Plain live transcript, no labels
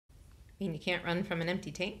mean, you can't run from an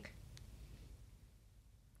empty tank?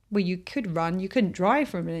 Well, you could run. You couldn't drive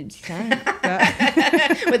from an empty tank.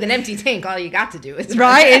 But With an empty tank, all you got to do is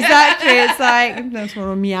right, exactly. It's like, that's when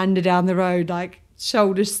I meander down the road, like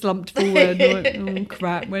shoulders slumped forward. Like, oh,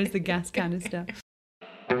 crap, where's the gas canister?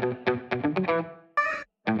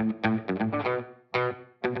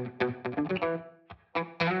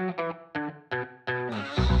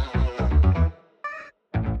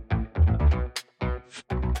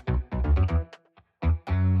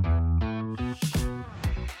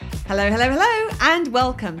 Hello, hello, hello, and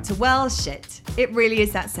welcome to Well Shit. It really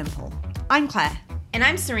is that simple. I'm Claire. And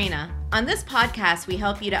I'm Serena. On this podcast, we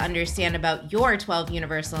help you to understand about your 12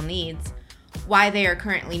 universal needs, why they are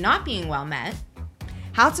currently not being well met,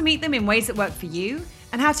 how to meet them in ways that work for you,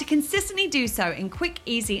 and how to consistently do so in quick,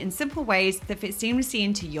 easy, and simple ways that fit seamlessly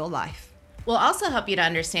into your life. We'll also help you to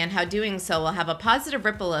understand how doing so will have a positive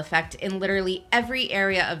ripple effect in literally every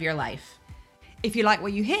area of your life. If you like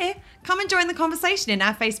what you hear, come and join the conversation in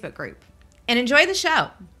our Facebook group. And enjoy the show.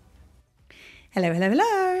 Hello, hello,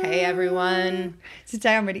 hello. Hey, everyone.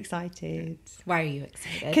 Today I'm really excited. Why are you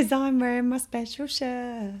excited? Because I'm wearing my special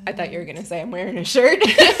shirt. I thought you were going to say I'm wearing a shirt.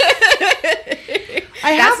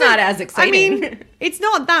 That's not as exciting. I mean, it's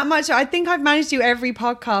not that much. I think I've managed to do every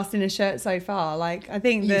podcast in a shirt so far. Like, I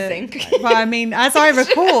think well, I mean, as I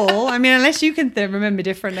recall, I mean, unless you can remember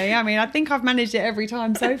differently, I mean, I think I've managed it every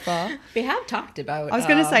time so far. We have talked about... I was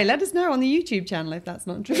going to say, let us know on the YouTube channel if that's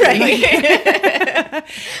not true. Right.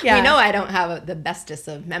 Yeah. We know I don't have the bestest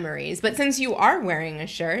of memories, but since you are wearing a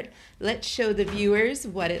shirt, let's show the viewers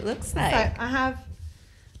what it looks like. So I have...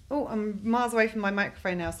 Oh, I'm miles away from my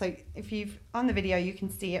microphone now. So if you've on the video, you can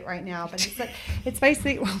see it right now. But it's like, it's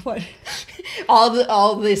basically what all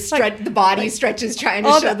the stretch, the body stretches trying to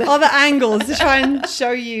show all the angles to try and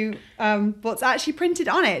show you what's actually printed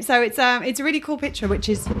on it. So it's a really cool picture, which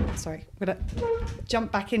is sorry, I'm gonna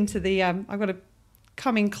jump back into the I've got to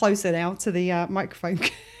come in closer now to the microphone.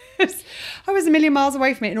 I was a million miles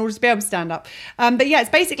away from it in order to be able to stand up. But yeah,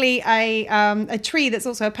 it's basically a tree that's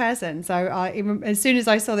also a person. So as soon as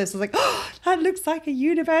I saw this, I was like, oh, that looks like a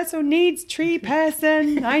universal needs tree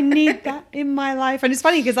person. I need that in my life. And it's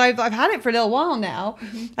funny because I've had it for a little while now.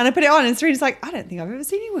 Mm-hmm. And I put it on and Serena's like, I don't think I've ever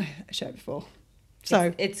seen you wear a shirt before.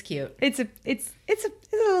 So it's cute. It's a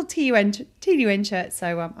little TUN shirt,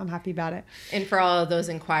 so I'm happy about it. And for all of those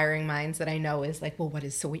inquiring minds that I know is like, well, what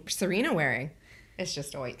is Serena wearing? It's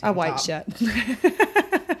just a white shirt.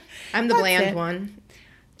 I'm the bland one.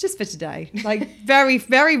 Just for today. Like very,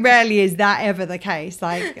 very rarely is that ever the case.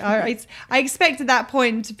 Like I expect at that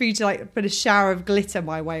point for you to like put a shower of glitter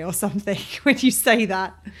my way or something when you say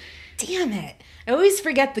that. Damn it. I always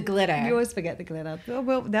forget the glitter. You always forget the glitter.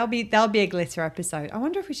 Well, there'll be a glitter episode. I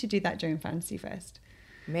wonder if we should do that during Fantasy Fest.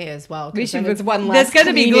 May as well. We should. It's one there's going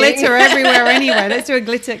to be glitter everywhere anyway. Let's do a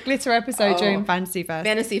glitter episode during Fantasy Fest.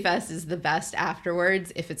 Fantasy Fest is the best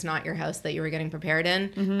afterwards if it's not your house that you were getting prepared in.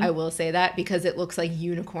 Mm-hmm. I will say that because it looks like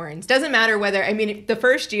unicorns. Doesn't matter whether, I mean, the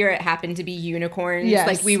first year it happened to be unicorns. Yes.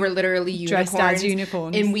 Like we were literally unicorns. Dressed as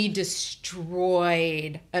unicorns. And we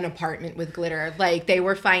destroyed an apartment with glitter. Like they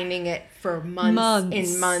were finding it for months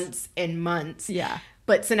and months and months. Yeah.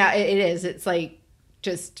 But so now it's like,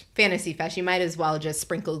 just Fantasy Fest. You might as well just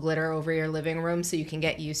sprinkle glitter over your living room so you can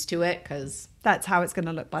get used to it because... That's how it's going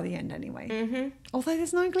to look by the end anyway. Mm-hmm. Although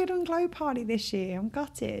there's no Glitter and Glow party this year. I'm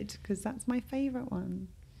gutted because that's my favourite one.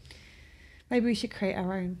 Maybe we should create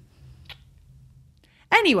our own.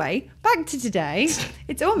 Anyway, back to today.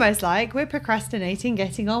 It's almost like we're procrastinating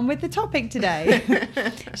getting on with the topic today.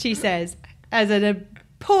 She says, as a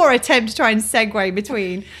poor attempt to try and segue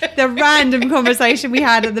between the random conversation we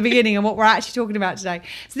had at the beginning and what we're actually talking about today.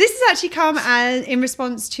 So this has actually come in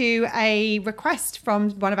response to a request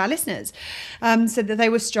from one of our listeners. Said that they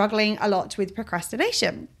were struggling a lot with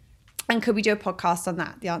procrastination. And could we do a podcast on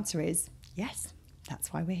that? The answer is yes.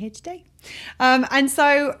 That's why we're here today. And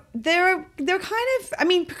so they're kind of, I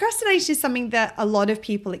mean, procrastination is something that a lot of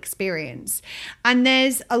people experience. And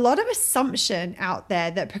there's a lot of assumption out there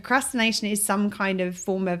that procrastination is some kind of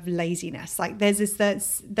form of laziness. Like there's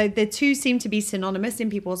this, the two seem to be synonymous in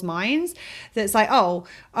people's minds. That's like,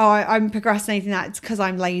 I'm procrastinating that it's because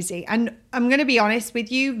I'm lazy. And I'm going to be honest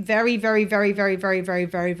with you, very, very, very, very, very, very,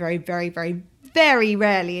 very, very, very, very, very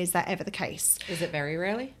rarely is that ever the case. Is it very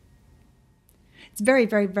rarely? It's very,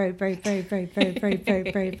 very, very, very, very, very, very, very,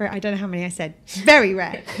 very, very, very, I don't know how many I said. Very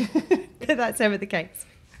rare that that's ever the case.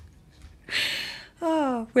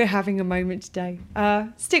 Oh, we're having a moment today.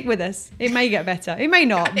 Stick with us. It may get better. It may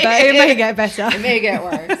not, but it may get better. It may get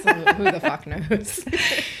worse. Who the fuck knows?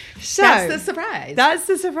 So that's the surprise. That's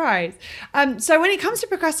the surprise. So when it comes to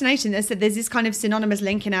procrastination, there's this kind of synonymous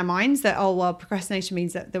link in our minds that, oh, well, procrastination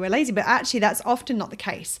means that we're lazy. But actually, that's often not the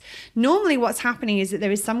case. Normally, what's happening is that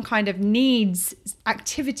there is some kind of needs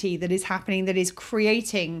activity that is happening that is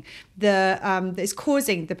creating that is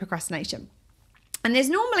causing the procrastination. And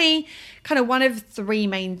there's normally kind of one of three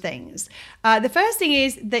main things. The first thing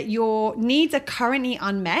is that your needs are currently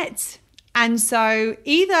unmet. And so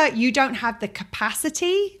either you don't have the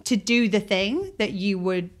capacity to do the thing that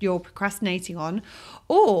you're procrastinating on,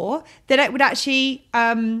 or that it would actually,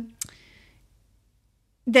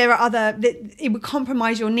 it would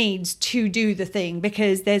compromise your needs to do the thing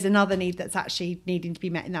because there's another need that's actually needing to be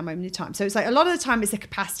met in that moment in time. So it's like a lot of the time it's a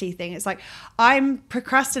capacity thing. It's like, I'm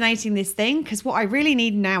procrastinating this thing because what I really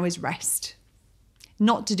need now is rest,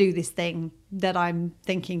 not to do this thing that I'm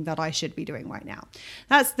thinking that I should be doing right now.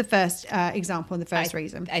 That's the first example and the first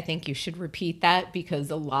reason. I think you should repeat that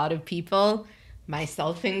because a lot of people,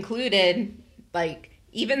 myself included, like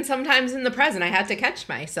even sometimes in the present, I had to catch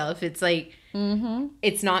myself. It's like,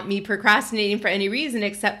 it's not me procrastinating for any reason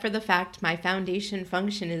except for the fact my foundation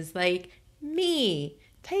function is like, me.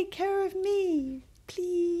 Take care of me,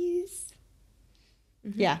 please.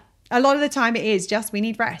 Yeah. A lot of the time it is just we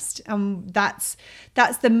need rest. That's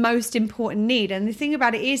the most important need. And the thing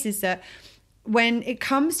about it is that when it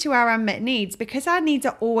comes to our unmet needs, because our needs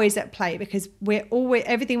are always at play, because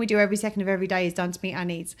everything we do every second of every day is done to meet our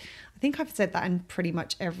needs. I think I've said that in pretty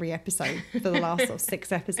much every episode for the last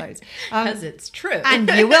 6 episodes. Because it's true. And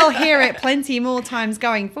you will hear it plenty more times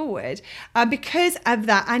going forward. Because of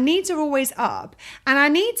that, our needs are always up. And our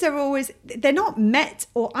needs are always, they're not met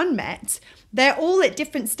or unmet. They're all at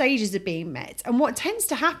different stages of being met. And what tends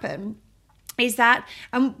to happen is that,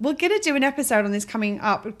 and we're going to do an episode on this coming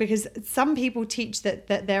up because some people teach that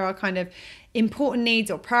there are kind of important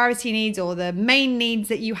needs or priority needs or the main needs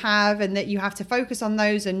that you have and that you have to focus on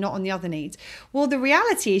those and not on the other needs. Well, the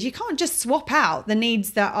reality is you can't just swap out the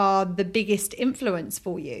needs that are the biggest influence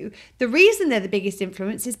for you. The reason they're the biggest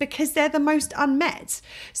influence is because they're the most unmet.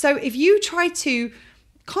 So if you try to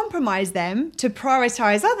compromise them to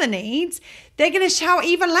prioritize other needs, they're going to shout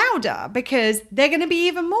even louder because they're going to be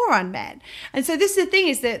even more unmet. And so this is the thing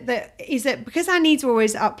is that because our needs are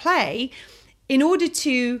always at play, in order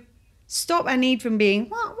to stop our need from being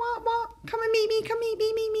what, come and meet me, come meet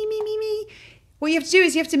me. What you have to do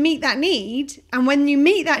is you have to meet that need. And when you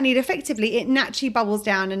meet that need effectively, it naturally bubbles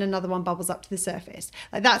down and another one bubbles up to the surface.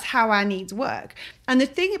 Like that's how our needs work. And the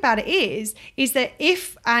thing about it is that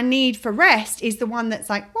if our need for rest is the one that's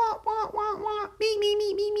like, what,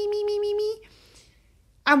 me,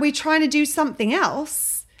 and we're trying to do something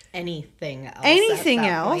else. Anything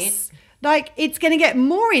else. Like it's going to get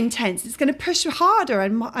more intense. It's going to push harder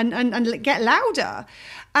and get louder.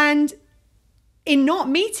 And in not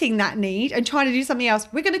meeting that need and trying to do something else,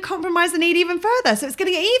 we're going to compromise the need even further. So it's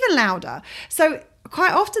going to get even louder. So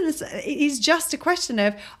quite often this is just a question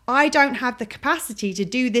of, I don't have the capacity to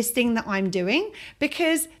do this thing that I'm doing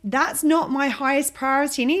because that's not my highest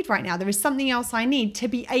priority need right now. There is something else I need to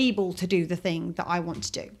be able to do the thing that I want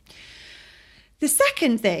to do. The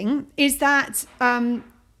second thing is that,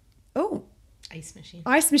 Ice machine.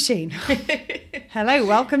 Ice machine. Hello,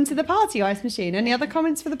 welcome to the party, Ice Machine. Any other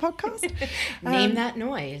comments for the podcast? Name that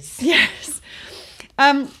noise. Yes.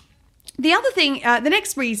 The other thing, the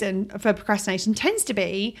next reason for procrastination tends to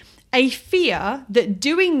be a fear that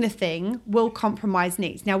doing the thing will compromise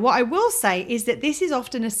needs. Now, what I will say is that this is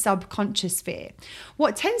often a subconscious fear.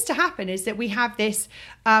 What tends to happen is that we have this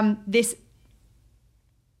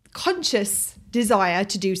conscious desire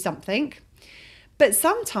to do something, but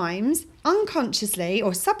sometimes unconsciously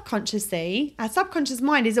or subconsciously, our subconscious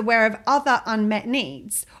mind is aware of other unmet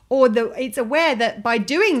needs, or it's aware that by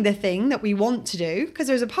doing the thing that we want to do, because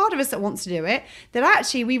there's a part of us that wants to do it, that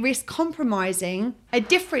actually we risk compromising a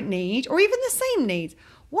different need or even the same need.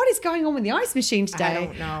 What is going on with the ice machine today? I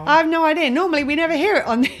don't know. I have no idea. Normally we never hear it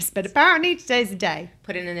on this, but apparently today's the day.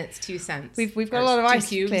 Put it in its 2 cents. We've got a lot of ice,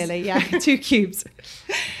 cubes. clearly. Yeah, 2 cubes.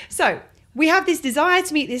 So we have this desire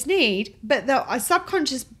to meet this need, but our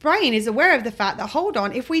subconscious brain is aware of the fact that, hold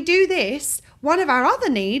on, if we do this, one of our other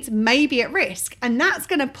needs may be at risk, and that's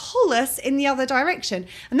going to pull us in the other direction.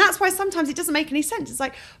 And that's why sometimes it doesn't make any sense. It's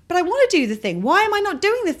like, but I want to do the thing. Why am I not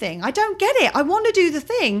doing the thing? I don't get it. I want to do the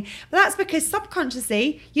thing. But that's because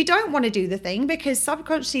subconsciously you don't want to do the thing, because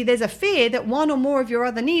subconsciously there's a fear that one or more of your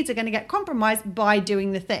other needs are going to get compromised by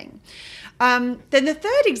doing the thing. Then the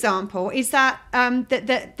third example is that,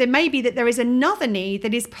 that there may be that there is another need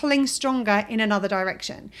that is pulling stronger in another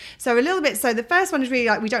direction. So the first one is really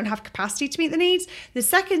like we don't have capacity to meet the needs. The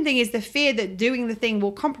second thing is the fear that doing the thing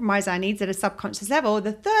will compromise our needs at a subconscious level.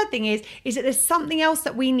 The third thing is that there's something else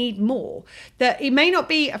that we need more. That it may not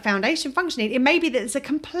be a foundation function need. It may be that it's a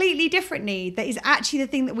completely different need that is actually the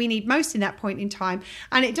thing that we need most in that point in time.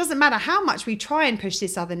 And it doesn't matter how much we try and push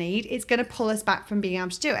this other need, it's going to pull us back from being able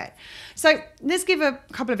to do it. So let's give a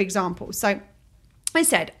couple of examples. So I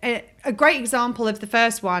said a great example of the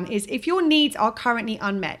first one is if your needs are currently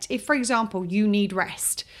unmet. If, for example, you need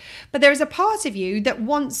rest, but there is a part of you that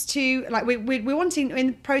wants to, like we're wanting in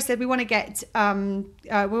the process, we want to get a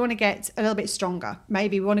little bit stronger.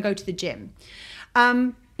 Maybe we want to go to the gym,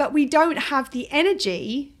 but we don't have the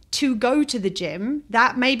energy to go to the gym.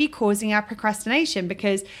 That may be causing our procrastination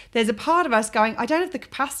because there's a part of us going, I don't have the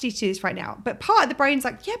capacity to do this right now. But part of the brain's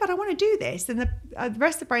like, yeah, but I want to do this. And the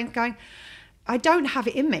rest of the brain's going, I don't have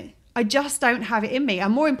it in me. I just don't have it in me.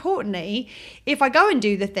 And more importantly, if I go and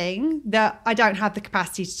do the thing that I don't have the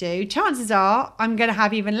capacity to do, chances are I'm going to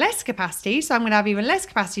have even less capacity. So I'm going to have even less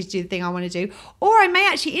capacity to do the thing I want to do. Or I may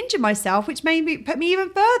actually injure myself, which may put me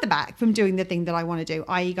even further back from doing the thing that I want to do,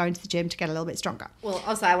 i.e. going to the gym to get a little bit stronger. Well,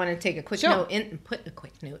 also, I want to take a quick note and put a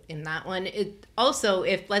quick note in that one. It also,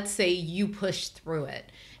 if let's say you push through it,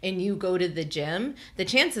 and you go to the gym, the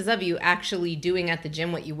chances of you actually doing at the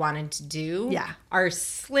gym what you wanted to do are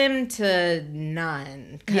slim to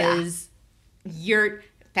none because your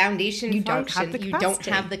foundation you function, you don't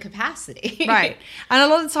have the capacity. Right. And a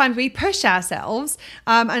lot of the times we push ourselves.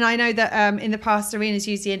 And I know that in the past, Serena's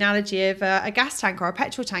used the analogy of a gas tank or a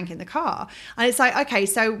petrol tank in the car. And it's like, okay,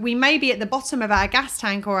 so we may be at the bottom of our gas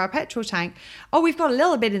tank or our petrol tank. Oh, we've got a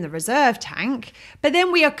little bit in the reserve tank, but then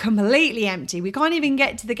we are completely empty. We can't even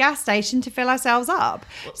get to the gas station to fill ourselves up.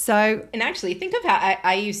 So, and actually think of how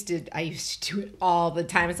I used to do it all the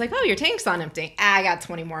time. It's like, oh, your tank's on empty. I got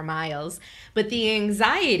 20 more miles. But the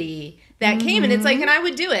anxiety that came, and it's like, and I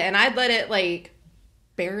would do it, and I'd let it like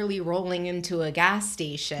barely rolling into a gas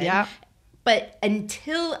station. Yeah. But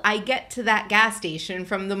until I get to that gas station,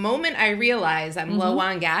 from the moment I realize I'm low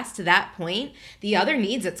on gas to that point, the other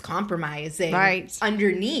needs it's compromising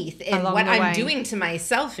underneath. And what I'm doing to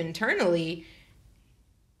myself internally,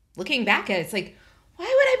 looking back at it, it's like, why would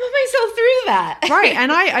I put myself through that? Right.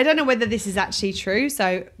 And I don't know whether this is actually true.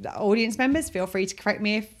 So audience members, feel free to correct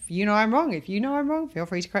me if you know I'm wrong. If you know I'm wrong, feel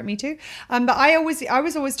free to correct me too. But I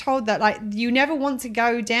was always told that like you never want to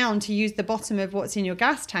go down to use the bottom of what's in your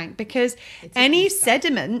gas tank because any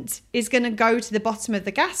sediment is going to go to the bottom of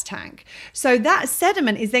the gas tank. So that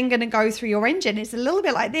sediment is then going to go through your engine. It's a little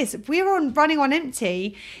bit like this. If we're running on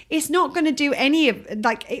empty, it's not going to do any of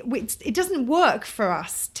like it doesn't work for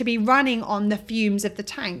us to be running on the fumes of the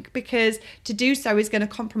tank because to do so is going to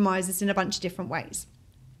compromise us in a bunch of different ways.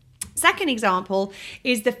 Second example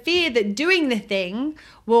is the fear that doing the thing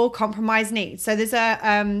will compromise needs. So there's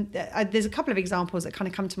a couple of examples that kind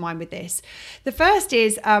of come to mind with this. The first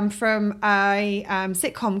is from a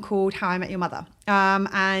sitcom called How I Met Your Mother.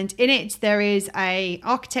 And in it, there is a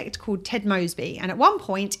architect called Ted Mosby. And at one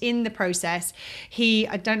point in the process,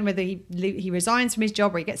 I don't know whether he resigns from his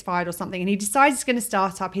job or he gets fired or something. And he decides he's going to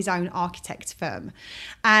start up his own architect firm.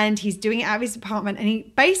 And he's doing it out of his apartment. And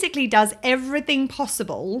he basically does everything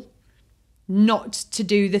possible not to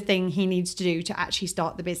do the thing he needs to do to actually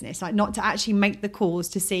start the business, like not to actually make the calls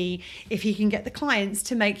to see if he can get the clients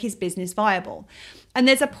to make his business viable. And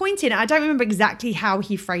there's a point in it, I don't remember exactly how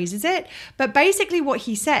he phrases it, but basically what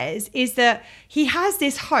he says is that he has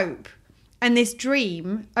this hope and this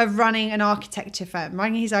dream of running an architecture firm,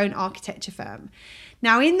 running his own architecture firm.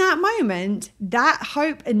 Now, in that moment, that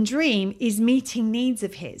hope and dream is meeting needs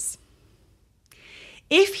of his.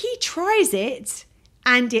 If he tries it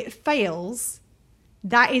and it fails,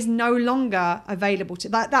 that is no longer available to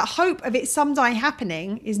that hope of it someday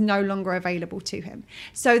happening is no longer available to him.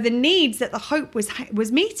 So the needs that the hope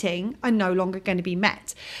was meeting are no longer going to be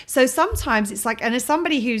met. So sometimes it's like, and as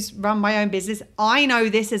somebody who's run my own business, I know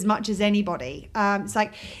this as much as anybody. It's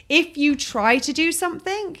like if you try to do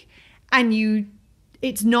something and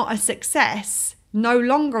it's not a success, no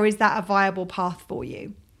longer is that a viable path for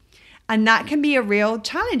you. And that can be a real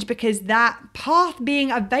challenge because that path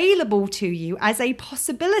being available to you as a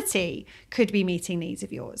possibility could be meeting needs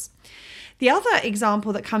of yours. The other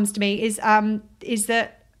example that comes to me is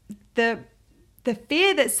that the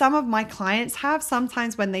fear that some of my clients have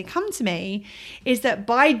sometimes when they come to me is that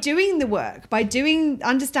by doing the work,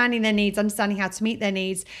 understanding their needs, understanding how to meet their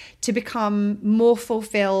needs, to become more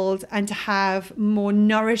fulfilled and to have more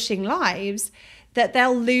nourishing lives, that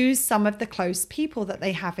they'll lose some of the close people that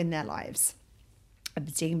they have in their lives. I'm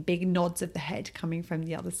seeing big nods of the head coming from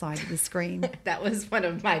the other side of the screen. That was one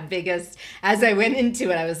of my biggest, as I went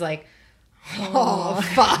into it, I was like, oh,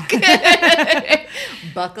 fuck.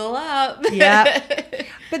 Buckle up. Yeah.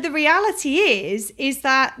 But the reality is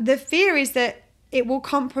that the fear is that it will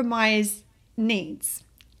compromise needs.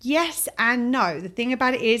 Yes and no. The thing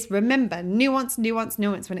about it is, remember, nuance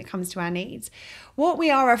when it comes to our needs. What we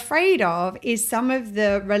are afraid of is some of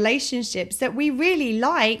the relationships that we really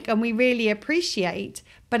like and we really appreciate,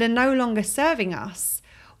 but are no longer serving us,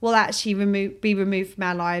 will actually be removed from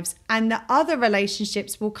our lives, and the other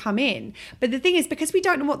relationships will come in. But the thing is, because we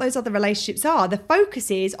don't know what those other relationships are, the focus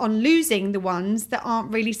is on losing the ones that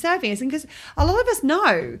aren't really serving us. And because a lot of us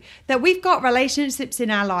know that we've got relationships in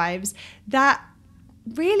our lives that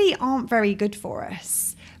really aren't very good for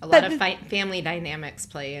us. A lot of family dynamics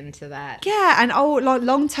play into that. Yeah, and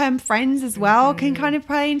long-term friends as well can kind of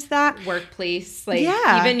play into that. Workplace,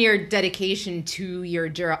 even your dedication to your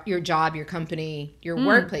job, your company, your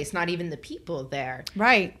workplace, not even the people there.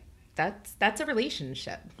 Right. That's a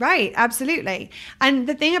relationship. Right, absolutely. And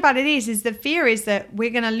the thing about it is the fear is that we're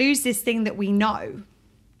going to lose this thing that we know.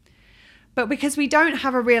 But because we don't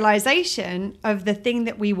have a realization of the thing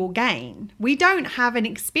that we will gain, we don't have an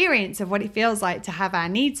experience of what it feels like to have our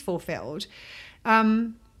needs fulfilled.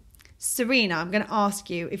 Serena, I'm going to ask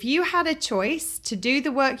you, if you had a choice to do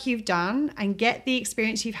the work you've done and get the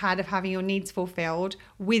experience you've had of having your needs fulfilled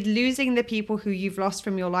with losing the people who you've lost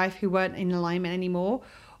from your life who weren't in alignment anymore,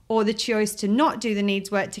 or the choice to not do the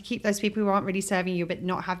needs work to keep those people who aren't really serving you but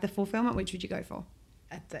not have the fulfillment, which would you go for?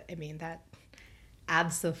 That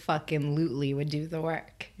abso-fucking-lutely would do the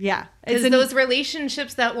work. Yeah. Because those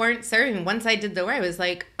relationships that weren't serving, once I did the work, I was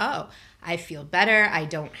like, oh, I feel better. I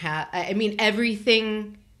don't have,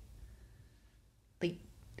 everything.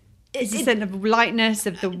 It's a sense of lightness,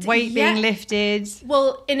 of the weight being lifted.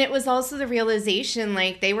 Well, and it was also the realization,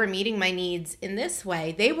 they were meeting my needs in this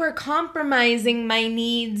way. They were compromising my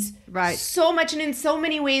needs so much and in so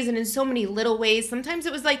many ways and in so many little ways. Sometimes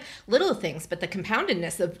it was little things, but the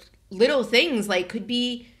compoundedness of little things could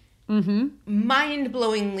be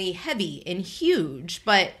mind-blowingly heavy and huge.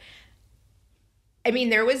 But,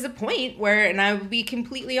 there was a point where, and I will be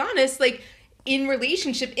completely honest, in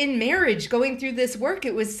relationship, in marriage, going through this work,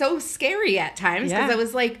 it was so scary at times because I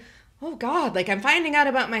was like, oh God, I'm finding out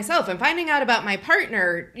about myself. I'm finding out about my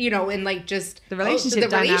partner, and just the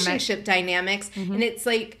relationship dynamics. And it's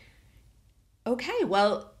okay,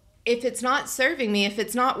 well, if it's not serving me, if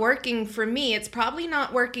it's not working for me, it's probably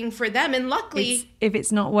not working for them. And luckily, if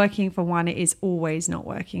it's not working for one, it is always not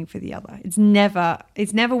working for the other. It's never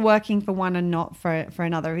working for one and not for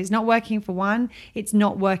another. If it's not working for one, it's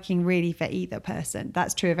not working really for either person.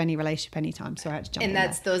 That's true of any relationship anytime. Sorry, I had to jump in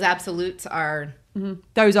there. Those absolutes are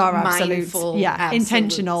those are absolutes. Mindful, absolutes.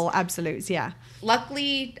 Intentional absolutes. Yeah.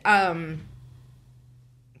 Luckily,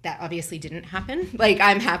 that obviously didn't happen.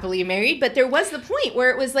 I'm happily married, but there was the point where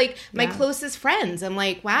it was my closest friends. I'm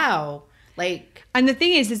like, wow. And the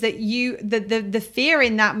thing is that the fear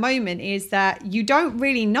in that moment is that you don't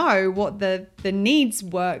really know what the needs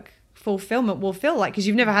work fulfillment will feel like because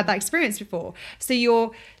you've never had that experience before. So you're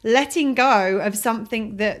letting go of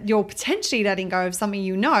something that you're potentially letting go of something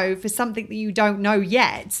for something that you don't know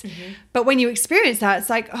yet. But when you experience that, it's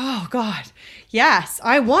like, oh God, yes,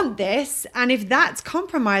 I want this. And if that's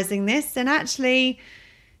compromising this, then actually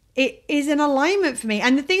it is an alignment for me.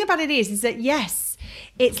 And the thing about it is that yes,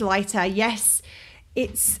 it's lighter. Yes,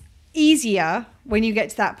 it's easier when you get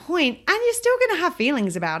to that point, and you're still going to have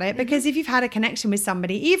feelings about it because if you've had a connection with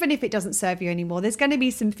somebody, even if it doesn't serve you anymore, there's going to be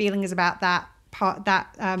some feelings about that part,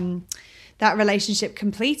 that relationship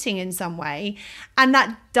completing in some way. And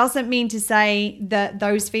that doesn't mean to say that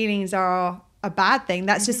those feelings are a bad thing.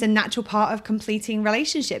 That's just a natural part of completing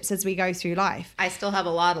relationships as we go through life. I still have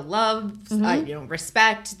a lot of love,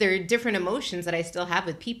 respect. There are different emotions that I still have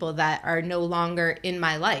with people that are no longer in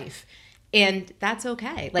my life. And that's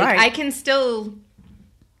okay. I can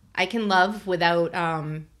love without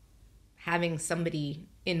having somebody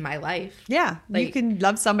in my life. Yeah. You can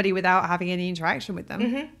love somebody without having any interaction with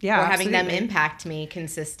them. Yeah. Or having them impact me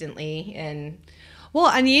consistently. And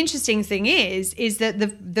the interesting thing is that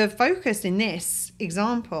the focus in this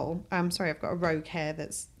example, I'm sorry, I've got a rogue hair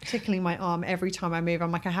that's tickling my arm every time I move.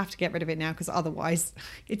 I'm like, I have to get rid of it now because otherwise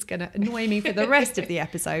it's going to annoy me for the rest of the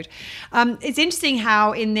episode. It's interesting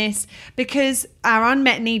how in this, because our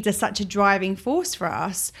unmet needs are such a driving force for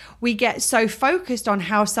us, we get so focused on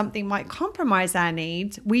how something might compromise our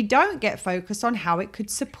needs, we don't get focused on how it could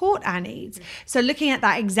support our needs. So looking at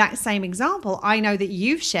that exact same example, I know that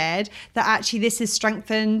you've shared that actually this has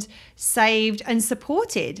strengthened, saved, and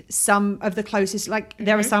supported some of the closest. Like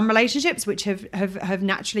there are some relationships which have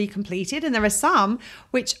naturally completed, and there are some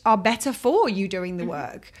which are better for you doing the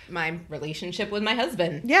work. My relationship with my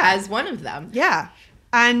husband, Yeah. as one of them. Yeah.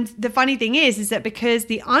 And the funny thing is that because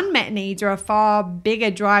the unmet needs are a far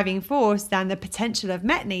bigger driving force than the potential of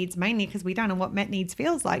met needs, mainly because we don't know what met needs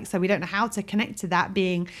feels like. So we don't know how to connect to that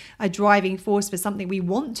being a driving force for something we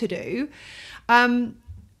want to do.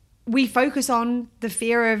 We focus on the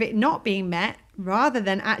fear of it not being met rather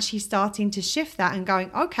than actually starting to shift that and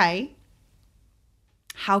going, okay,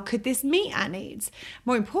 how could this meet our needs?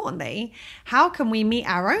 More importantly, how can we meet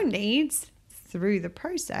our own needs through the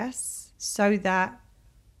process so that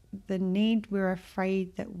the need we're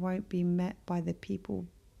afraid that won't be met by the people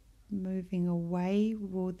moving away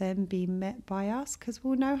will then be met by us because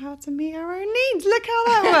we'll know how to meet our own needs. Look how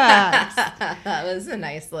that works. That was a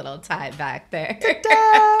nice little tie back there.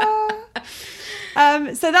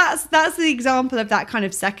 So that's the example of that kind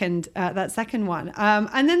of second one.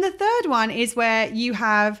 And then the third one is where you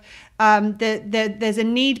have there's a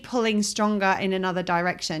need pulling stronger in another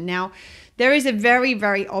direction. Now, there is a very,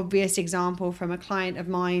 very obvious example from a client of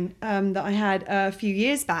mine that I had a few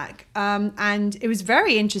years back. And it was a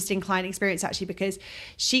very interesting client experience, actually, because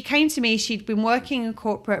she came to me. She'd been working in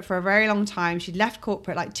corporate for a very long time. She'd left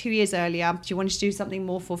corporate like 2 years earlier. She wanted to do something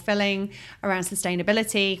more fulfilling around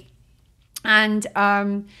sustainability. And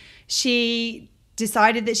she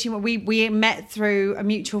decided that we met through a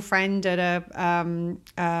mutual friend at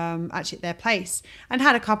actually at their place and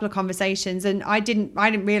had a couple of conversations, and I didn't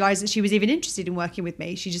realize that she was even interested in working with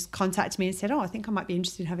me. She just contacted me and said, I think I might be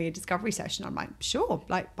interested in having a discovery session. I'm like, sure,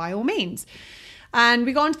 like by all means. And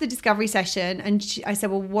we got into the discovery session, and I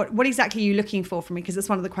said, well, what exactly are you looking for from me? Because that's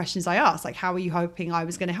one of the questions I asked, like, how are you hoping I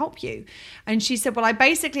was going to help you? And she said, well,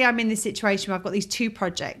 I'm in this situation where I've got these 2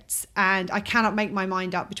 projects and I cannot make my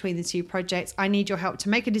mind up between the 2 projects. I need your help to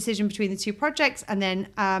make a decision between the 2 projects, and then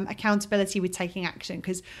accountability with taking action,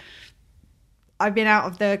 because I've been out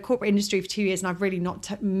of the corporate industry for 2 years and I've really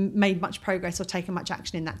not made much progress or taken much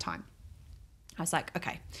action in that time. I was like,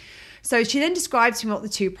 okay. So she then described to me what the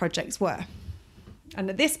 2 projects were. And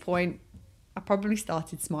at this point, I probably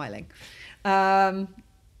started smiling. And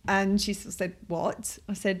she sort of said, what?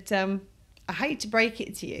 I said, I hate to break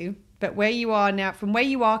it to you, but where you are now, from where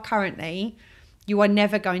you are currently, you are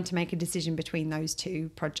never going to make a decision between those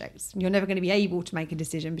 2 projects. You're never going to be able to make a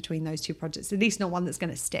decision between those 2 projects, at least not one that's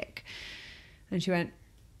going to stick. And she went,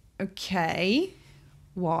 okay,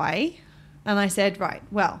 why? And I said, right,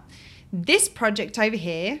 well, this project over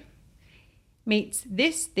here meets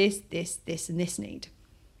this, and this need.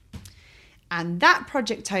 And that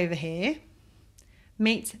project over here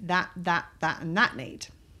meets that, and that need.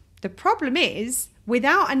 The problem is,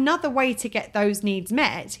 without another way to get those needs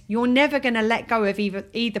met, you're never going to let go of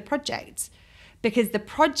either project, because the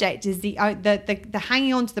project is the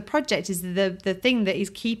hanging on to the project is the thing that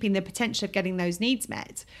is keeping the potential of getting those needs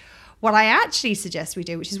met. What I actually suggest we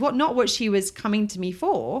do, which is not what she was coming to me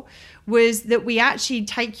for, was that we actually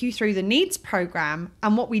take you through the needs program.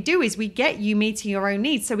 And what we do is we get you meeting your own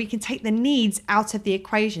needs, so we can take the needs out of the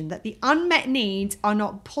equation, that the unmet needs are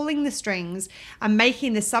not pulling the strings and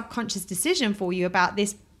making the subconscious decision for you about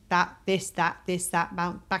this, that,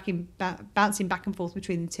 bouncing back and forth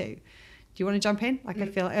between the 2. Do you want to jump in? Like, I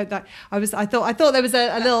feel like I thought there was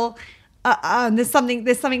a little... there's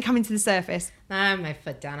something coming to the surface. My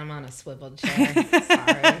foot down. I'm on a swivel chair.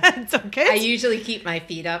 Sorry. It's okay. I usually keep my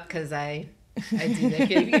feet up because I do that.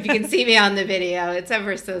 If you can see me on the video, it's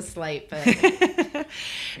ever so slight. But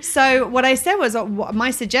so what I said was, what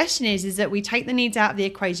my suggestion is that we take the needs out of the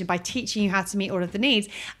equation by teaching you how to meet all of the needs.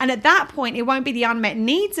 And at that point, it won't be the unmet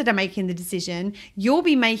needs that are making the decision. You'll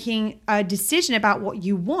be making a decision about what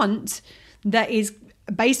you want that is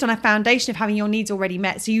based on a foundation of having your needs already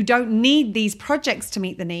met. So you don't need these projects to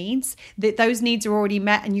meet the needs, that those needs are already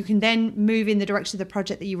met, and you can then move in the direction of the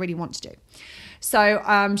project that you really want to do.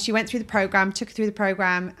 So she went through the program, took her through the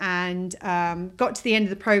program, and got to the end of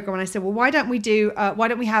the program. And I said, well, why don't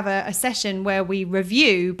we have a session where we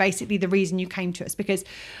review basically the reason you came to us? Because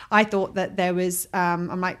I thought that there was,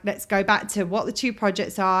 I'm like, let's go back to what the 2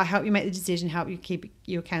 projects are, help you make the decision, help you keep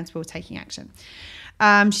you accountable, taking action.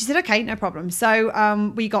 She said, okay, no problem.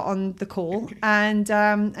 So we got on the call,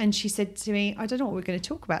 and she said to me, I don't know what we're going to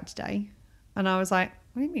talk about today. And I was like,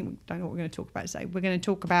 what do you mean we don't know what we're going to talk about today? We're going to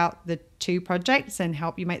talk about the 2 projects and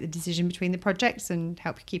help you make the decision between the projects and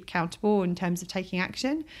help you keep accountable in terms of taking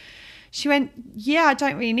action. She went, yeah, I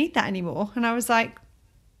don't really need that anymore. And I was like,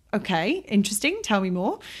 okay, interesting. Tell me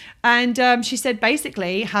more. And she said,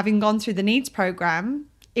 basically, having gone through the needs program,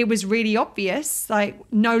 it was really obvious. Like,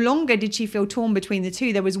 no longer did she feel torn between the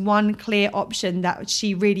two. There was one clear option that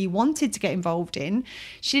she really wanted to get involved in.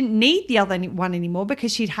 She didn't need the other one anymore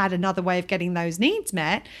because she'd had another way of getting those needs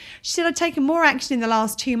met. She said, I've taken more action in the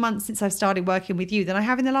last 2 months since I've started working with you than I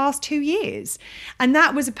have in the last 2 years. And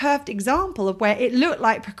that was a perfect example of where it looked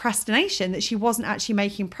like procrastination, that she wasn't actually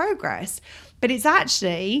making progress. But it's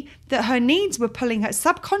actually that her needs were pulling her,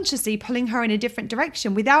 subconsciously pulling her in a different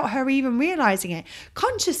direction without her even realizing it.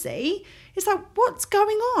 Consciously, it's like, what's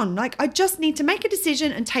going on? Like, I just need to make a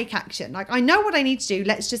decision and take action. Like, I know what I need to do.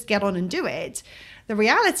 Let's just get on and do it. The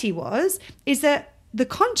reality is that the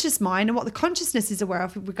conscious mind and what the consciousness is aware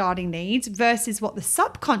of regarding needs versus what the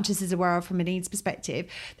subconscious is aware of from a needs perspective,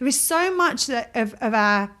 there is so much of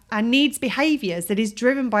our needs behaviors that is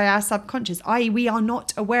driven by our subconscious, i.e. we are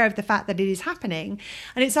not aware of the fact that it is happening.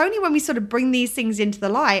 And it's only when we sort of bring these things into the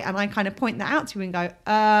light and I kind of point that out to you and go,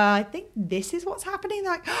 I think this is what's happening.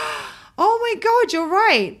 They're like, oh my God, you're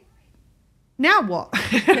right. Now what?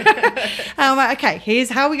 I'm like, okay,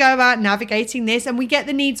 here's how we go about navigating this. And we get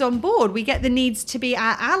the needs on board. We get the needs to be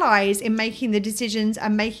our allies in making the decisions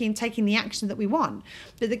and taking the action that we want.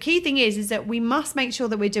 But the key thing is that we must make sure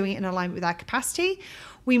that we're doing it in alignment with our capacity.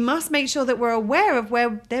 We must make sure that we're aware of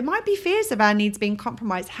where there might be fears of our needs being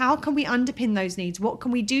compromised. How can we underpin those needs? What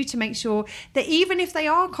can we do to make sure that even if they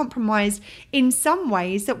are compromised in some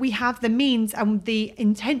ways, that we have the means and the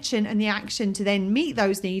intention and the action to then meet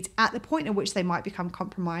those needs at the point at which they might become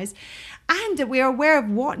compromised, and that we are aware of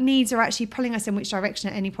what needs are actually pulling us in which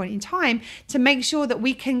direction at any point in time to make sure that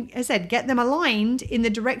we can, as I said, get them aligned in the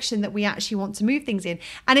direction that we actually want to move things in.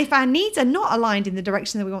 And if our needs are not aligned in the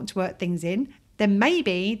direction that we want to work things in, then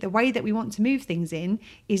maybe the way that we want to move things in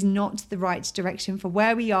is not the right direction for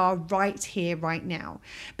where we are right here, right now.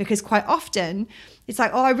 Because quite often it's like,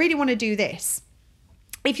 oh, I really want to do this.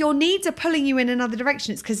 If your needs are pulling you in another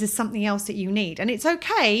direction, it's because there's something else that you need. And it's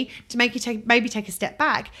okay to maybe take a step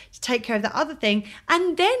back to take care of that other thing.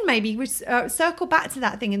 And then maybe circle back to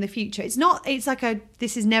that thing in the future. It's like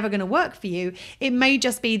this is never going to work for you. It may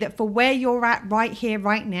just be that for where you're at right here,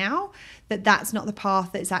 right now, that's not the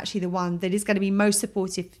path that's actually the one that is going to be most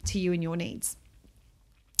supportive to you and your needs.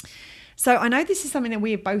 So I know this is something that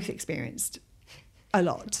we have both experienced a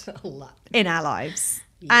lot in our lives.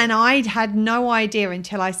 Yeah. And I had no idea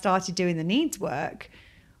until I started doing the needs work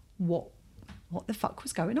what the fuck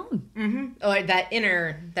was going on. Mm-hmm. Or that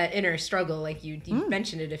inner struggle, like you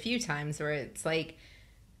mentioned it a few times, where it's like,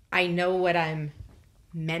 I know what I'm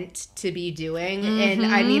meant to be doing. Mm-hmm. And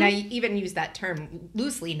I mean, I even use that term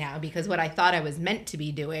loosely now, because what I thought I was meant to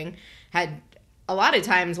be doing had a lot of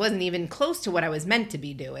times wasn't even close to what I was meant to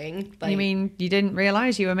be doing. Like, you mean you didn't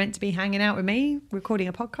realize you were meant to be hanging out with me recording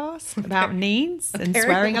a podcast about needs and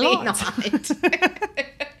swearing a lot?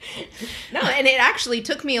 No, and it actually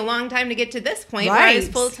took me a long time to get to this point where I was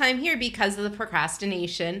full-time here because of the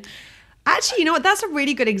procrastination. Actually, you know what? That's a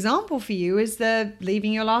really good example for you, is the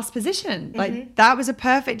leaving your last position. Like, that was a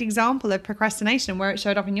perfect example of procrastination where it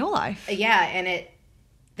showed up in your life. Yeah, and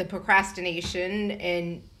the procrastination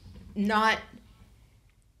and not...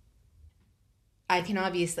 I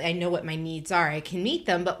know what my needs are. I can meet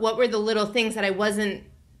them, but what were the little things that I wasn't,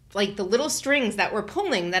 like the little strings that were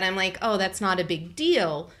pulling that I'm like, oh, that's not a big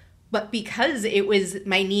deal. But because it was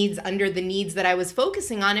my needs under the needs that I was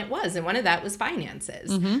focusing on, it was. And one of that was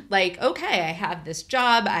finances. Mm-hmm. Like, okay, I have this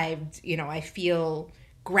job. I feel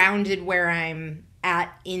grounded where I'm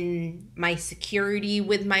at in my security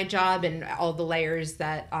with my job and all the layers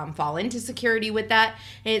that fall into security with that.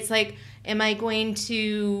 And it's like, am I going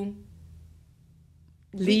to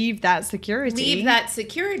leave that security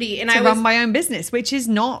and to run my own business, which is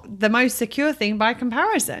not the most secure thing by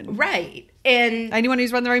comparison, right? And anyone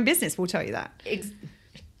who's run their own business will tell you that.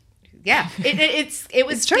 Yeah, it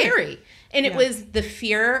was scary. And it was the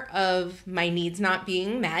fear of my needs not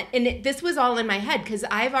being met. And this was all in my head because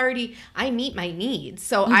I meet my needs.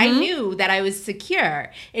 So I knew that I was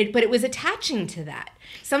secure, but it was attaching to that.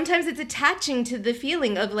 Sometimes it's attaching to the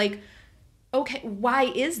feeling of like, okay, why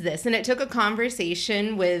is this? And it took a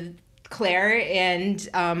conversation with Claire and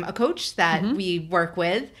a coach that we work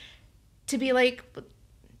with to be like,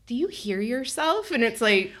 do you hear yourself? And it's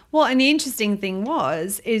like... Well, and the interesting thing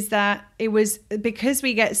is that it was because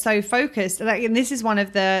we get so focused, like, and this is one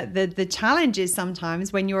of the challenges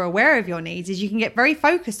sometimes when you're aware of your needs, is you can get very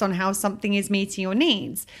focused on how something is meeting your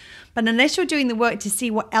needs. But unless you're doing the work to see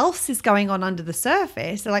what else is going on under the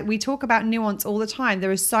surface, like we talk about nuance all the time,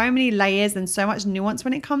 there are so many layers and so much nuance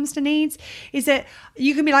when it comes to needs, is that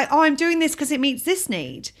you can be like, oh, I'm doing this because it meets this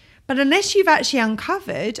need. But unless you've actually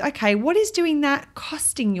uncovered, okay, what is doing that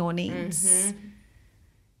costing your needs?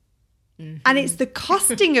 And it's the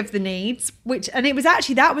costing of the needs, and it was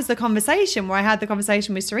actually, that was the conversation where I had the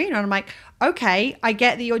conversation with Serena. And I'm like, okay, I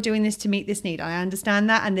get that you're doing this to meet this need. I understand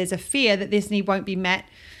that. And there's a fear that this need won't be met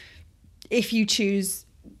if you choose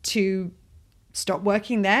to stop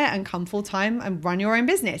working there and come full time and run your own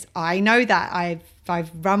business. I know that.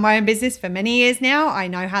 I've run my own business for many years now. I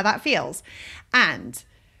know how that feels. And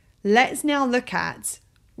let's now look at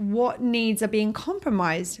what needs are being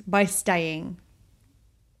compromised by staying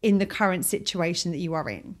in the current situation that you are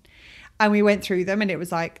in. And we went through them, and it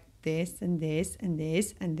was like this and this and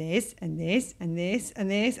this and this and this and this and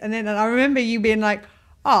this. And then I remember you being like,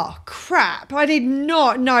 oh crap, I did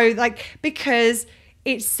not know, like, because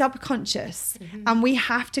it's subconscious. And we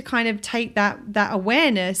have to kind of take that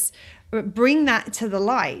awareness, bring that to the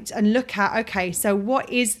light and look at, okay, so what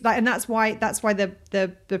is like, and that's why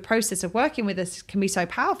the process of working with us can be so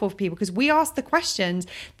powerful for people, because we ask the questions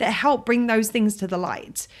that help bring those things to the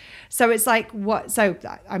light. So it's like,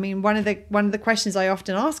 I mean, one of the questions I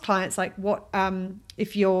often ask clients, like, what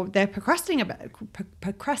if they're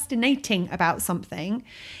procrastinating about something,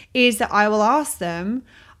 is that I will ask them,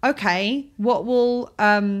 okay, what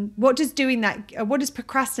does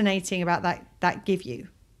procrastinating about that give you?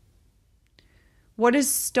 What does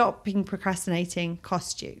stopping procrastinating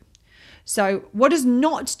cost you? So what does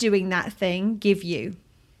not doing that thing give you?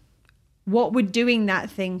 What would doing that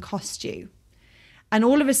thing cost you? And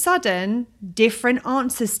all of a sudden, different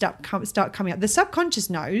answers start coming up. The subconscious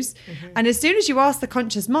knows. And as soon as you ask the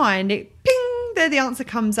conscious mind, ping, there the answer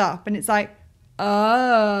comes up. And it's like,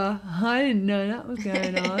 oh, I didn't know that was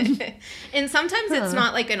going on. And sometimes it's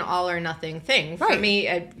not like an all or nothing thing. For me,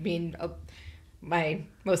 I mean,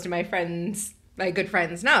 most of my friends, my good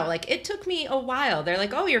friends know, like, it took me a while. They're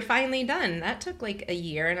like, oh, you're finally done. That took like a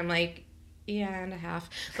year. And I'm like, yeah, and a half.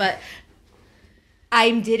 But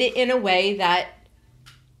I did it in a way that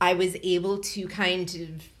I was able to kind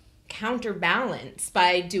of counterbalance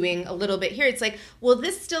by doing a little bit here. It's like, well,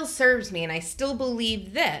 this still serves me and I still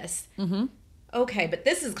believe this. Okay, but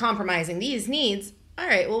this is compromising these needs. All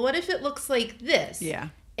right, well, what if it looks like this? Yeah.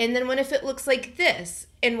 And then what if it looks like this?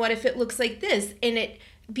 And what if it looks like this? And it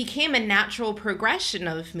became a natural progression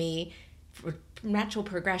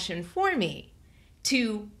for me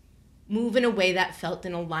to move in a way that felt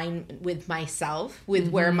in alignment with myself, with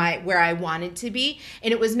where I wanted to be.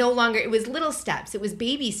 And it was no longer, it was little steps, it was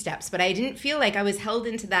baby steps, but I didn't feel like I was held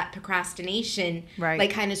into that procrastination,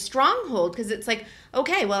 like kind of stronghold, because it's like,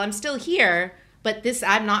 okay, well, I'm still here, but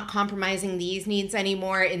I'm not compromising these needs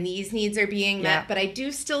anymore, and these needs are being met, but I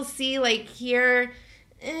do still see, like, here,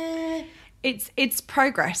 It's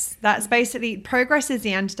progress. That's basically, progress is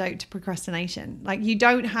the antidote to procrastination. Like, you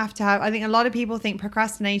don't have to have, I think a lot of people think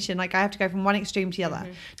procrastination, like, I have to go from one extreme to the other.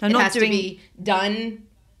 It has to be done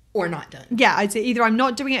or not done. Yeah, I'd say either I'm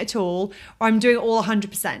not doing it at all or I'm doing it all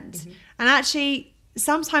 100%. And actually,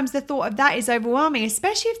 sometimes the thought of that is overwhelming,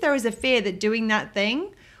 especially if there is a fear that doing that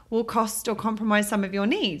thing will cost or compromise some of your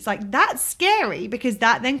needs. Like, that's scary, because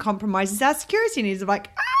that then compromises our security needs of like,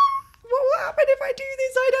 what will happen if I do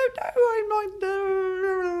this? I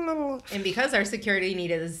don't know. And because our security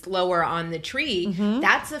need is lower on the tree,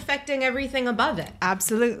 that's affecting everything above it.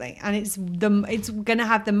 Absolutely. And it's going to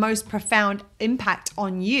have the most profound impact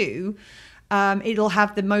on you. It'll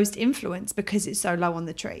have the most influence because it's so low on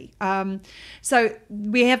the tree. So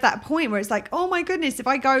we have that point where it's like, oh my goodness, if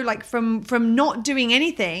I go like from not doing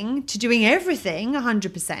anything to doing everything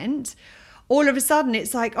 100%, all of a sudden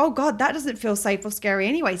it's like, oh God, that doesn't feel safe or scary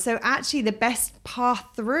anyway. So actually the best path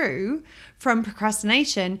through from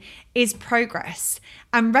procrastination is progress,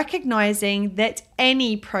 and recognizing that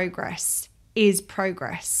any progress is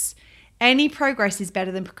progress. Any progress is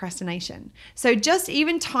better than procrastination. So just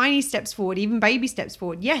even tiny steps forward, even baby steps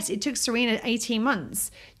forward. Yes, it took Serena 18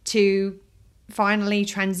 months to finally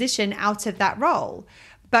transition out of that role.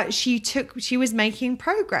 But she was making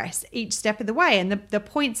progress each step of the way. And the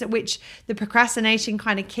points at which the procrastination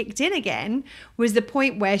kind of kicked in again was the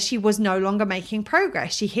point where she was no longer making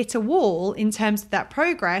progress. She hit a wall in terms of that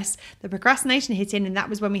progress. The procrastination hit in, and that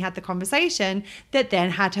was when we had the conversation that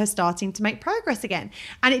then had her starting to make progress again.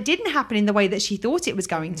 And it didn't happen in the way that she thought it was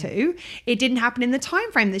going to. It didn't happen in the time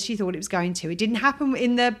frame that she thought it was going to. It didn't happen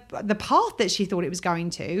in the path that she thought it was going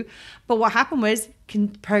to. But what happened was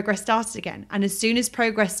progress started again. And as soon as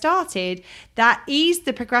progress started, that eased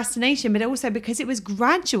the procrastination, but also because it was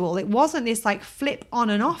gradual. It wasn't this like flip on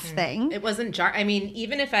and off thing. It wasn't I mean,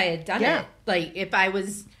 even if I had done it, like if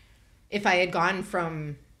I had gone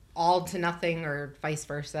from all to nothing or vice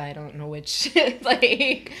versa, I don't know which,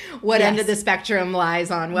 like what end of the spectrum lies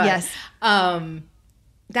on what. Yes.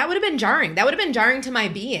 That would have been jarring. That would have been jarring to my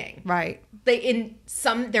being. Right.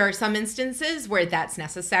 there are some instances where that's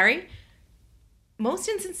necessary. Most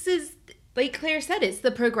instances, like Claire said, it's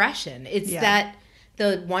the progression. It's that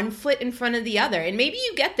the one foot in front of the other, and maybe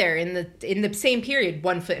you get there in the same period,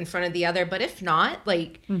 one foot in front of the other. But if not,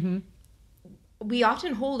 like we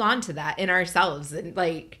often hold on to that in ourselves, and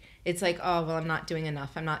like it's like, oh well, I'm not doing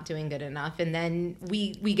enough. I'm not doing good enough, and then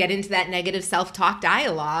we get into that negative self-talk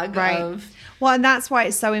dialogue. Right. Well, and that's why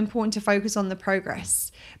it's so important to focus on the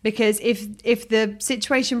progress. Because if the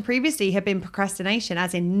situation previously had been procrastination,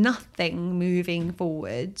 as in nothing moving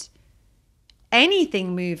forward,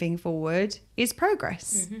 anything moving forward is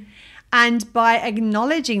progress. And by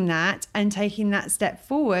acknowledging that and taking that step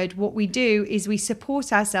forward, what we do is we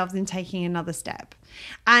support ourselves in taking another step.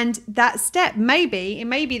 And that step it may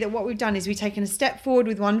be that what we've done is we've taken a step forward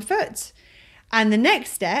with one foot, and the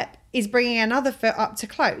next step is bringing another foot up to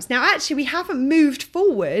close. Now, actually, we haven't moved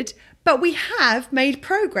forward, but we have made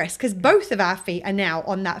progress because both of our feet are now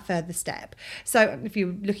on that further step. So if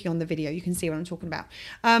you're looking on the video, you can see what I'm talking about.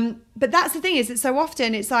 But that's the thing, is that so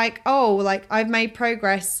often it's like, oh, like I've made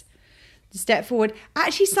progress, step forward.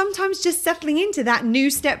 Actually, sometimes just settling into that new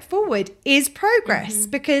step forward is progress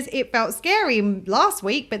because it felt scary last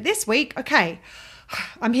week, but this week, okay,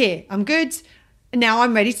 I'm here, I'm good. Now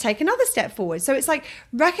I'm ready to take another step forward. So it's like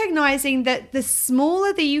recognizing that the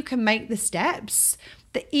smaller that you can make the steps,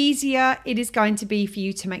 the easier it is going to be for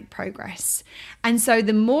you to make progress. And so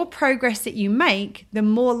the more progress that you make, the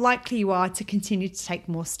more likely you are to continue to take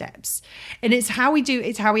more steps. And it's how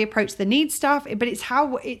we approach the need stuff, but it's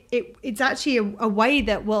how it's actually a way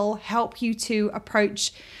that will help you to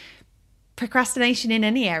approach procrastination in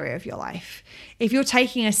any area of your life. If you're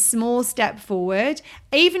taking a small step forward,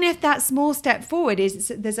 even if that small step forward is,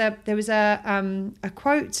 there was a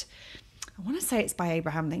quote, I want to say it's by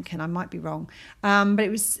Abraham Lincoln. I might be wrong. But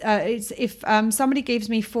it's if somebody gives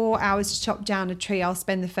me 4 hours to chop down a tree, I'll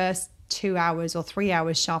spend the first 2 hours or 3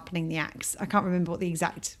 hours sharpening the axe. I can't remember what the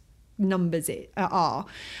exact numbers are.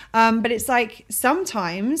 But it's like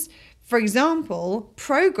sometimes, for example,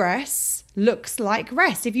 progress looks like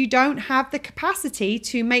rest. If you don't have the capacity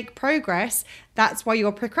to make progress, that's why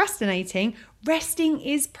you're procrastinating. Resting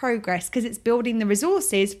is progress because it's building the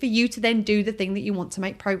resources for you to then do the thing that you want to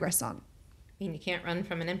make progress on. I mean, you can't run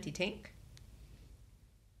from an empty tank.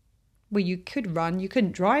 Well, you could run. You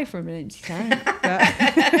couldn't drive from an empty tank.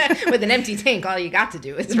 But with an empty tank, all you got to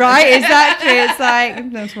do is right, exactly. It's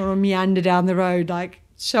like, that's when I meander down the road, like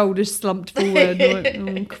shoulders slumped forward. Like,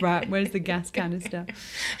 oh, crap, where's the gas canister?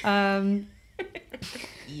 Yeah.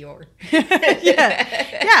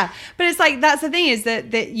 But it's like, that's the thing, is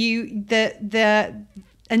that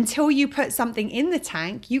until you put something in the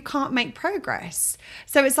tank, you can't make progress.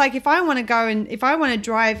 So it's like, if I want to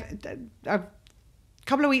drive, a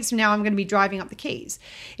couple of weeks from now, I'm going to be driving up the Keys.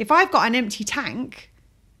 If I've got an empty tank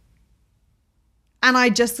and I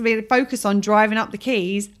just really focus on driving up the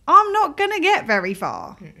Keys, I'm not going to get very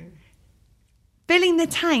far. Filling the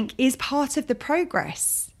tank is part of the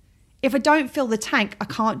progress. If I don't fill the tank, I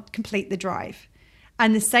can't complete the drive.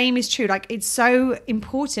 And the same is true. Like, it's so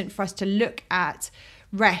important for us to look at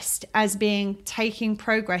rest as taking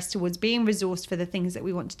progress towards being resourced for the things that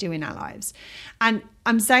we want to do in our lives. And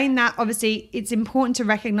I'm saying that obviously it's important to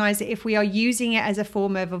recognize that if we are using it as a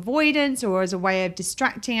form of avoidance or as a way of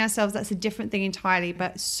distracting ourselves, that's a different thing entirely.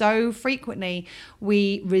 But so frequently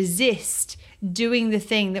we resist doing the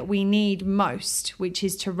thing that we need most, which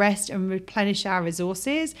is to rest and replenish our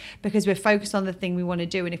resources, because we're focused on the thing we want to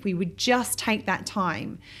do. And if we would just take that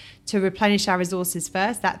time to replenish our resources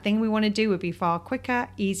first, that thing we want to do would be far quicker,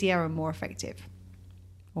 easier, and more effective,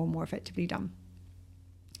 or more effectively done.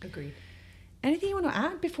 Agreed. Anything you want to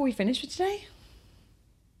add before we finish for today?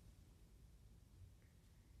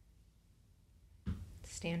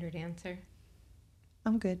 Standard answer.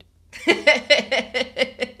 I'm good.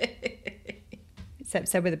 Except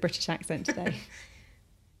said with a British accent today.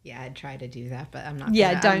 Yeah, I'd try to do that, but I'm not.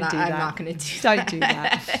 Yeah, don't do that. I'm not going to do that. Don't do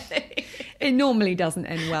that. It normally doesn't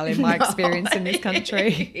end well in my experience in this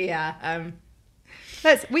country. Yeah.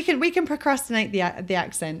 We can procrastinate the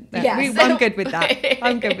accent. Yes. I'm good with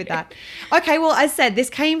that. Okay, well, as said, this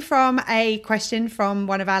came from a question from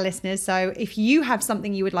one of our listeners. So if you have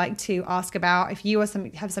something you would like to ask about, if you have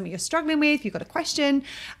something you're struggling with, if you've got a question,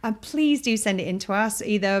 please do send it in to us,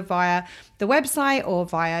 either via the website or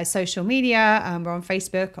via social media. We're on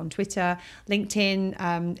Facebook, on Twitter, LinkedIn,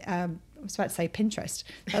 I was about to say Pinterest.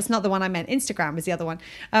 That's not the one I meant. Instagram was the other one.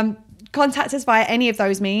 contact us via any of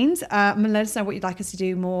those means and let us know what you'd like us to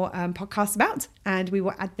do more podcasts about, and we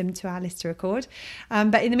will add them to our list to record.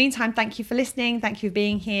 But in the meantime, thank you for listening. Thank you for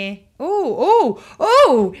being here.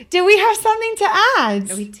 Oh, do we have something to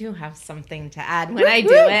add? We do have something to add. When I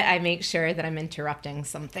do it, I make sure that I'm interrupting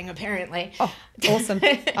something, apparently. Oh, awesome.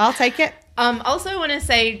 I'll take it. Also, I want to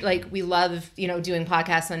say, like, we love, doing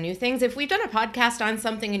podcasts on new things. If we've done a podcast on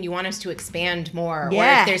something and you want us to expand more, or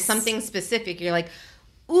if there's something specific, you're like,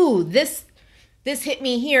 ooh, this hit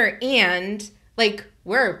me here, and like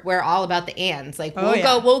we're all about the ands. Like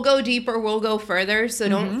we'll go deeper, we'll go further. So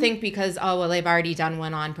don't think because they've already done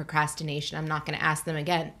one on procrastination, I'm not going to ask them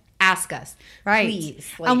again. Ask us, right? Please.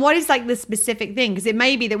 And what is like the specific thing? Because it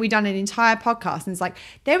may be that we've done an entire podcast, and it's like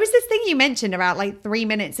there was this thing you mentioned about like 3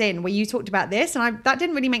 minutes in where you talked about this, and that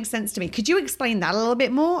didn't really make sense to me. Could you explain that a little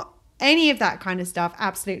bit more? Any of that kind of stuff.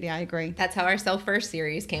 Absolutely, I agree. That's how our Self-First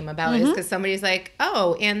series came about, is because somebody's like,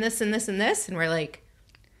 oh, and this and this and this. And we're like,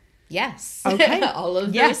 yes. Okay. All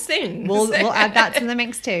of those things. We'll add that to the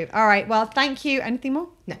mix too. All right. Well, thank you. Anything more?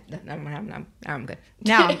 No, I'm good.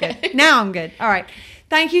 Now I'm good. All right.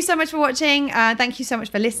 Thank you so much for watching. Thank you so much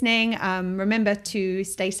for listening. Remember to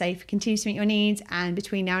stay safe, continue to meet your needs. And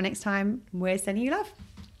between now and next time, we're sending you love.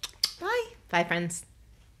 Bye. Bye, friends.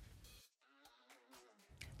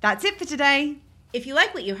 That's it for today. If you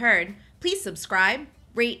like what you heard, please subscribe,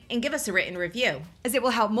 rate, and give us a written review, as it will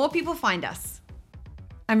help more people find us.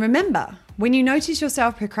 And remember, when you notice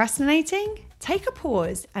yourself procrastinating, take a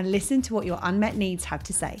pause and listen to what your unmet needs have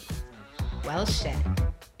to say. Well, shit.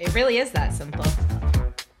 It really is that simple.